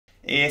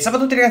E salve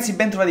a tutti ragazzi,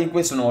 bentrovati in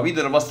questo nuovo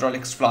video del vostro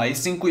Alex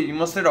Flies, in cui vi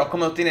mostrerò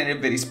come ottenere il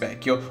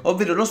Verispecchio,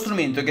 ovvero lo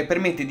strumento che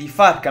permette di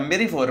far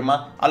cambiare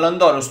forma a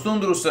Landorus,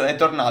 Thundurus e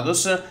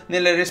Tornadus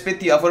nella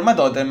rispettiva forma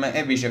totem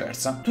e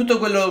viceversa. Tutto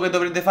quello che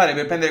dovrete fare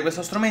per prendere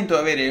questo strumento è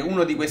avere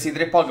uno di questi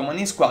tre Pokémon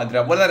in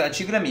squadra, volare a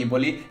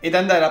Ciclamipoli ed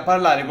andare a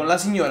parlare con la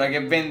signora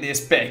che vende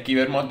specchi,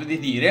 per modo di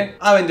dire,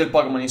 avendo il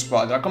Pokémon in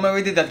squadra. Come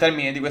vedete al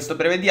termine di questo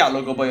breve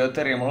dialogo poi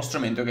otterremo lo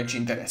strumento che ci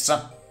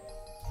interessa.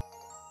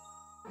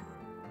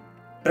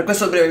 Per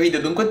questo breve video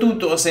dunque è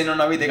tutto. Se non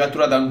avete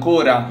catturato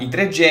ancora i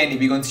tre geni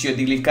vi consiglio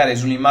di cliccare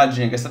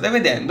sull'immagine che state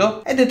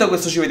vedendo e detto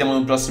questo ci vediamo in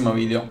un prossimo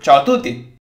video. Ciao a tutti!